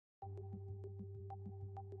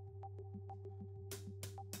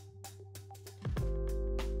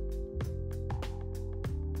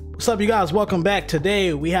What's up, you guys? Welcome back.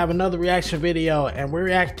 Today we have another reaction video and we're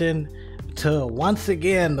reacting to, once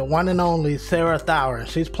again, the one and only Thawer.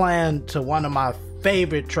 She's playing to one of my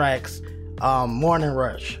favorite tracks, Morning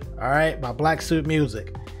Rush, all right, by Black Suit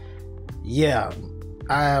Music. Yeah,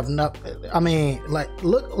 I have nothing. I mean, like,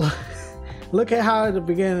 look at how the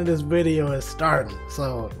beginning of this video is starting,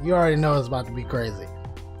 so you already know it's about to be crazy.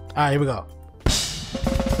 All right, here we go.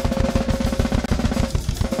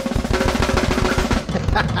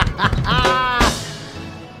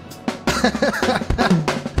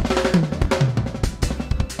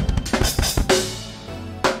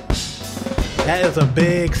 That is a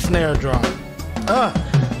big snare drum.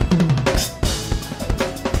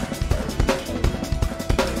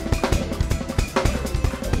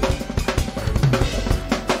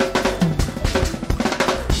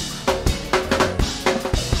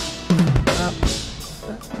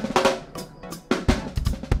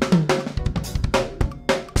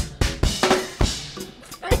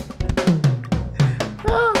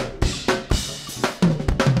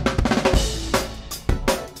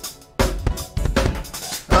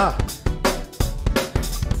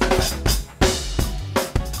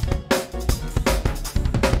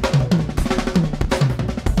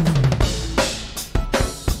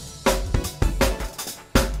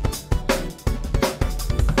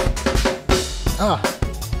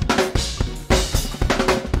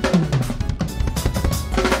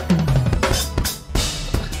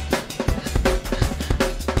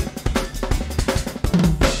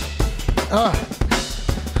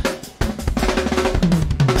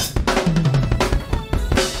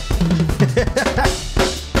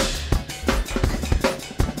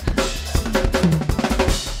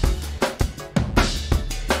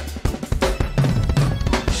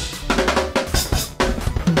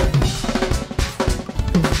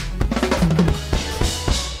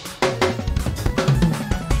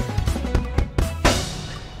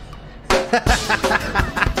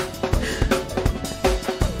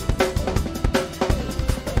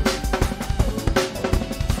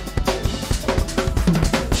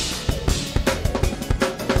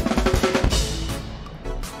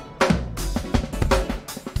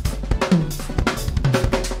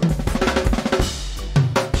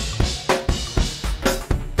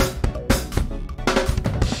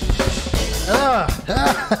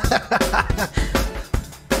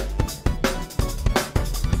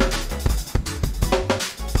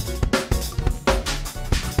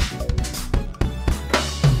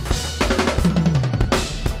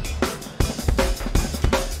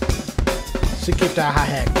 She keep that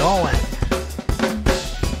hi-hat going.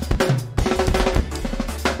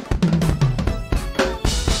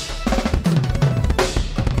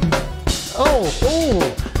 Oh,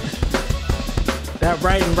 that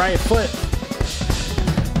right foot.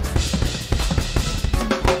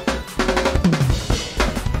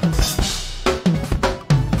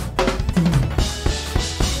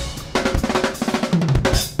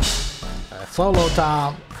 Solo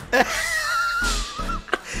time.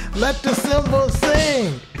 Let the cymbals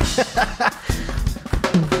sing.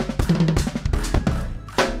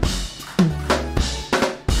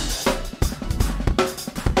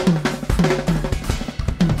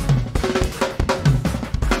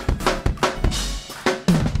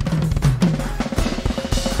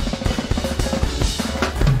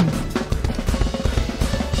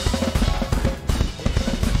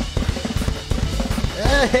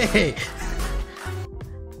 Hey.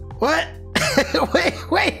 What?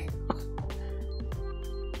 Wait.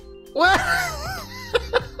 What?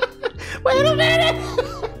 Wait a minute.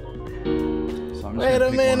 So Wait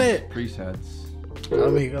a minute. Presets.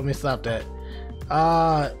 Let me stop that.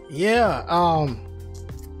 Yeah.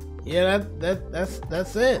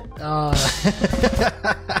 That's it.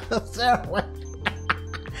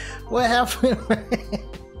 What happened?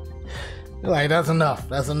 Like, that's enough.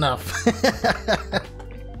 That's enough.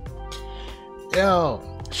 Yo.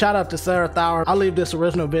 Shout out to Thawer. I'll leave this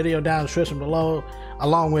original video down in the description below,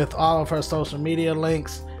 along with all of her social media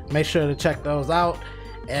links. Make sure to check those out.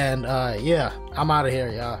 And yeah, I'm out of here,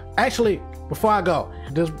 y'all. Actually, before I go,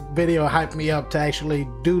 this video hyped me up to actually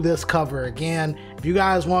do this cover again. If you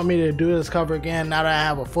guys want me to do this cover again, now that I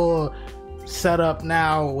have a full setup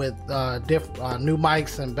now with new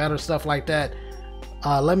mics and better stuff like that,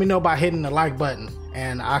 let me know by hitting the like button,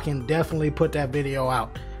 and I can definitely put that video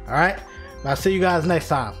out. All right. I'll see you guys next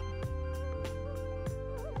time.